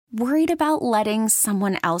Worried about letting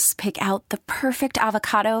someone else pick out the perfect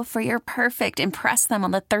avocado for your perfect impress them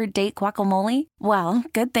on the third date guacamole? Well,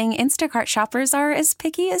 good thing Instacart shoppers are as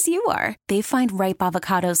picky as you are. They find ripe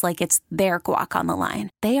avocados like it's their guac on the line.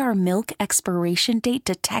 They are milk expiration date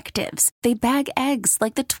detectives. They bag eggs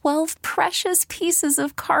like the 12 precious pieces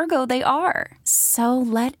of cargo they are. So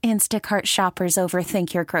let Instacart shoppers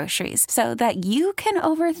overthink your groceries so that you can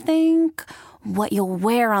overthink what you'll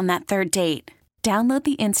wear on that third date. Download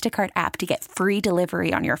the Instacart app to get free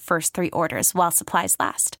delivery on your first 3 orders while supplies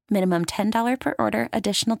last. Minimum $10 per order.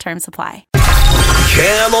 Additional terms apply.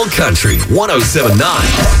 Camel Country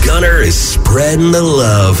 107.9. Gunner is spreading the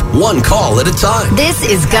love, one call at a time. This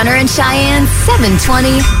is Gunner and Cheyenne 720.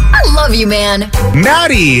 I love you, man.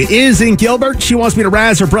 Maddie is in Gilbert. She wants me to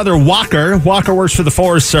razz her brother Walker. Walker works for the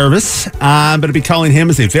Forest Service. I'm going to be calling him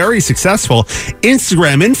as a very successful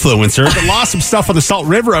Instagram influencer that lost some stuff on the Salt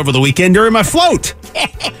River over the weekend during my float.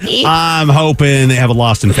 I'm hoping they have a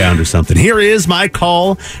lost and found or something. Here is my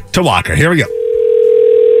call to Walker. Here we go.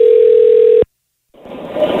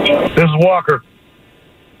 This is Walker.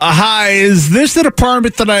 Hi, is this the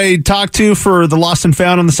department that I talked to for the lost and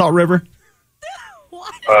found on the Salt River?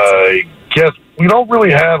 I guess we don't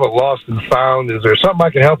really have a lost and found. Is there something I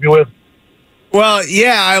can help you with? Well,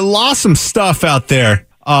 yeah, I lost some stuff out there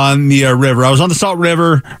on the river. I was on the Salt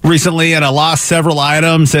River recently, and I lost several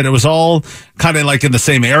items, and it was all kind of like in the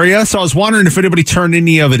same area. So I was wondering if anybody turned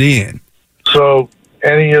any of it in. So,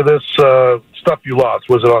 any of this stuff you lost,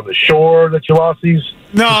 was it on the shore that you lost these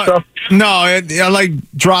stuff? No, I like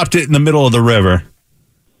dropped it in the middle of the river.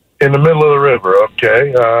 In the middle of the river,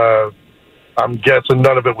 okay. I'm guessing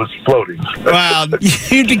none of it was floating. Well,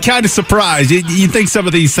 you'd be kind of surprised. You'd think some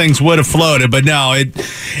of these things would have floated, but no, it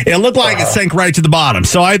looked like it sank right to the bottom.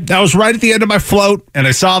 So I was right at the end of my float, and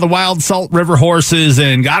I saw the wild Salt River horses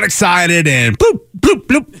and got excited, and bloop, bloop,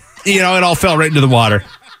 bloop. You know, it all fell right into the water.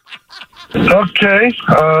 Okay.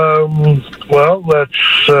 Well, that's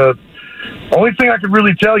only thing I can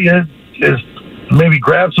really tell you is maybe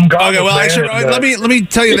grab some goggles. Okay, well, let me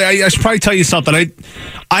tell you that I should probably tell you something.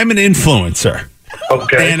 I'm an influencer.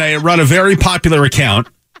 Okay. And I run a very popular account.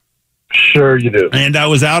 Sure you do. And I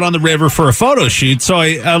was out on the river for a photo shoot, so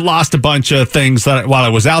I lost a bunch of things while I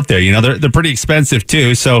was out there. You know, they're pretty expensive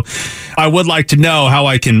too, so I would like to know how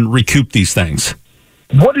I can recoup these things.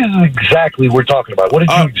 What is it exactly we're talking about? What did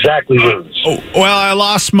you exactly lose? Well, I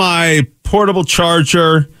lost my portable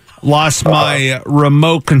charger, lost my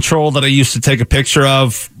remote control that I used to take a picture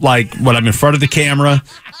of, like when I'm in front of the camera.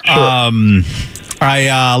 Sure.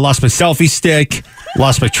 I lost my selfie stick,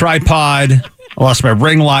 lost my tripod, I lost my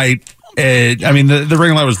ring light. The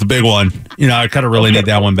ring light was the big one. You know, I kind of really need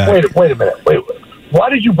that one back. Wait a minute. Why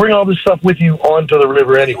did you bring all this stuff with you onto the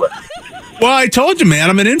river anyway? Well, I told you, man,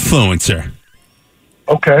 I'm an influencer.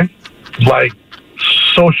 Okay. Like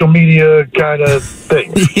social media kind of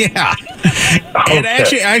thing. Yeah. Okay. And I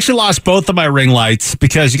actually lost both of my ring lights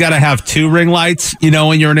because you got to have 2 ring lights, you know,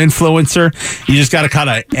 when you're an influencer. You just got to kind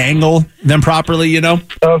of angle them properly, you know?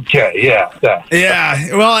 Okay, yeah.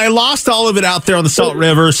 Yeah. Well, I lost all of it out there on the Salt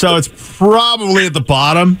River, so it's probably at the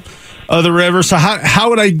bottom of the river. So how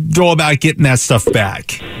would I go about getting that stuff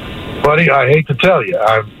back? Buddy, I hate to tell you,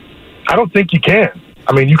 I don't think you can.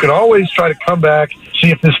 I mean, you can always try to come back, see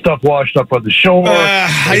if this stuff washed up on the shore.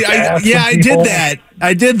 I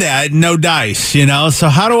did that. No dice, you know. So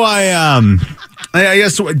how do I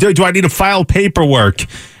guess, do I need to file paperwork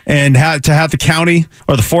and have the county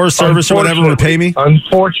or the Forest Service or whatever repay me?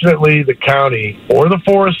 Unfortunately, the county or the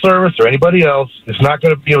Forest Service or anybody else is not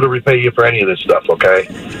going to be able to repay you for any of this stuff, okay?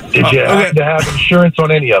 Did you have to have insurance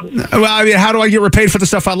on any of it? Well, I mean, how do I get repaid for the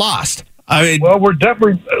stuff I lost? I mean, well, we're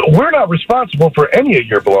not responsible for any of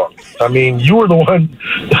your belongings. I mean, you were the one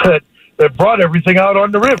that brought everything out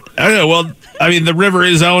on the river. I don't know. Well, I mean, the river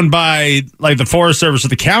is owned by like the Forest Service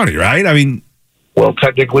of the county, right? I mean, well,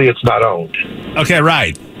 technically, it's not owned. Okay,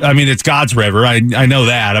 right. I mean, it's God's river. I know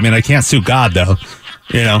that. I mean, I can't sue God though,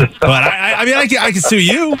 you know. But I can sue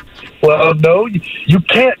you. Well, no, you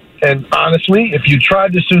can't. And honestly, if you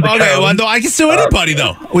tried to sue the county... well, no, I can sue anybody,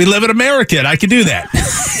 though. We live in America, and I can do that.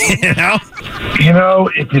 You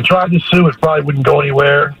know, if you tried to sue, it probably wouldn't go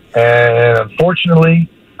anywhere. And unfortunately,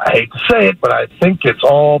 I hate to say it, but I think it's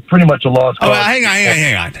all pretty much a lost cause. Well,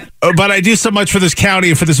 hang on. But I do so much for this county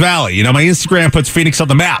and for this valley. You know, my Instagram puts Phoenix on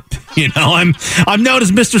the map. You know, I'm known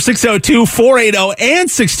as Mr. 602, 480,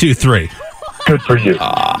 and 623. Good for you.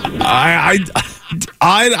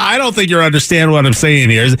 I don't think you're understanding what I'm saying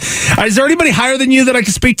here. Is there anybody higher than you that I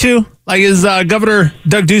can speak to? Like, is Governor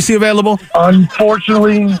Doug Ducey available?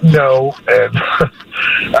 Unfortunately, no. And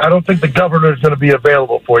I don't think the governor is going to be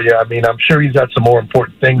available for you. I mean, I'm sure he's got some more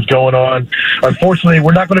important things going on. Unfortunately,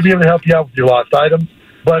 we're not going to be able to help you out with your lost items.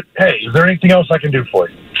 But, hey, is there anything else I can do for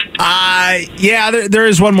you? Yeah, there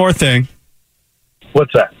is one more thing.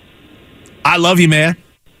 What's that? I love you, man.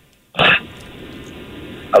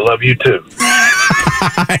 I love you, too.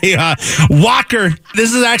 Walker,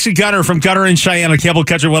 this is actually Gunner from Gunner and Cheyenne on Cable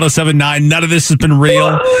Country 107.9. None of this has been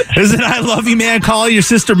real. Isn't I love you, man? Call your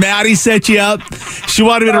sister Maddie set you up. She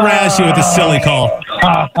wanted me to razz you with a silly call.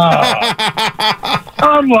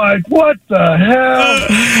 I'm like, what the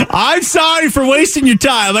hell? I'm sorry for wasting your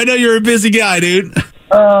time. I know you're a busy guy, dude.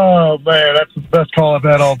 Oh, man, that's the best call I've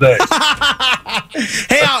had all day.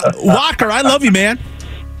 Hey, Walker, I love you, man.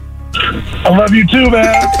 I love you too,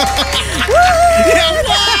 man.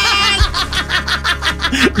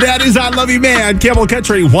 That is I Love You, Man. Cable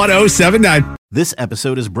Country 107.9. This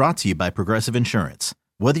episode is brought to you by Progressive Insurance.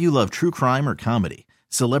 Whether you love true crime or comedy,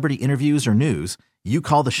 celebrity interviews or news, you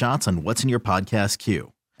call the shots on what's in your podcast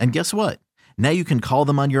queue. And guess what? Now you can call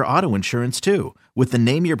them on your auto insurance too with the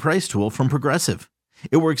Name Your Price tool from Progressive.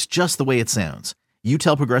 It works just the way it sounds. You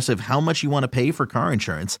tell Progressive how much you want to pay for car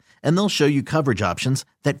insurance, and they'll show you coverage options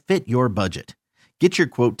that fit your budget. Get your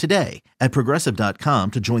quote today at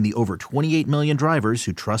Progressive.com to join the over 28 million drivers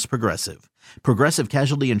who trust Progressive. Progressive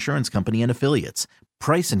Casualty Insurance Company and Affiliates.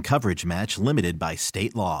 Price and coverage match limited by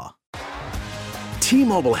state law.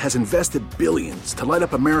 T-Mobile has invested billions to light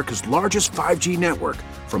up America's largest 5G network,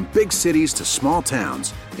 from big cities to small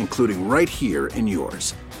towns, including right here in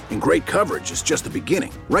yours. And great coverage is just the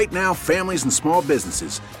beginning. Right now, families and small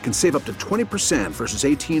businesses can save up to 20% versus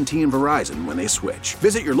AT&T and Verizon when they switch.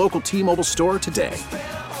 Visit your local T-Mobile store today.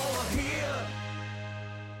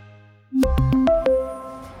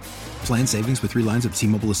 Plan savings with 3 lines of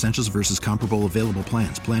T-Mobile Essentials versus comparable available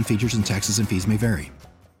plans. Plan features and taxes and fees may vary.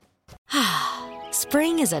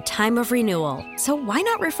 Spring is a time of renewal, so why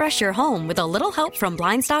not refresh your home with a little help from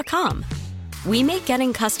Blinds.com? We make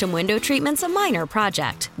getting custom window treatments a minor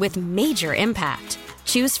project with major impact.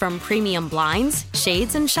 Choose from premium blinds,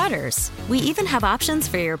 shades, and shutters. We even have options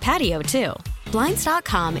for your patio, too.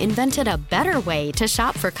 Blinds.com invented a better way to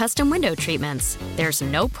shop for custom window treatments. There's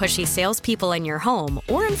no pushy salespeople in your home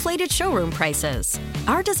or inflated showroom prices.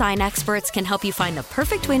 Our design experts can help you find the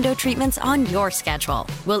perfect window treatments on your schedule.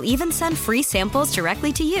 We'll even send free samples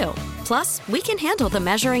directly to you. Plus, we can handle the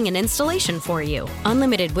measuring and installation for you.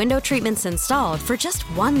 Unlimited window treatments installed for just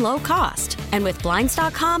one low cost. And with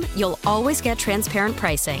Blinds.com, you'll always get transparent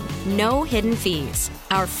pricing. No hidden fees.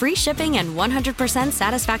 Our free shipping and 100%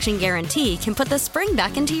 satisfaction guarantee can put the spring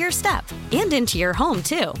back into your step and into your home,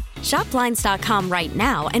 too. Shop Blinds.com right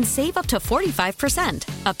now and save up to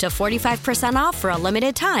 45%. Up to 45% off for a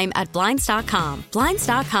limited time at Blinds.com.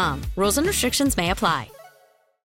 Blinds.com. Rules and restrictions may apply.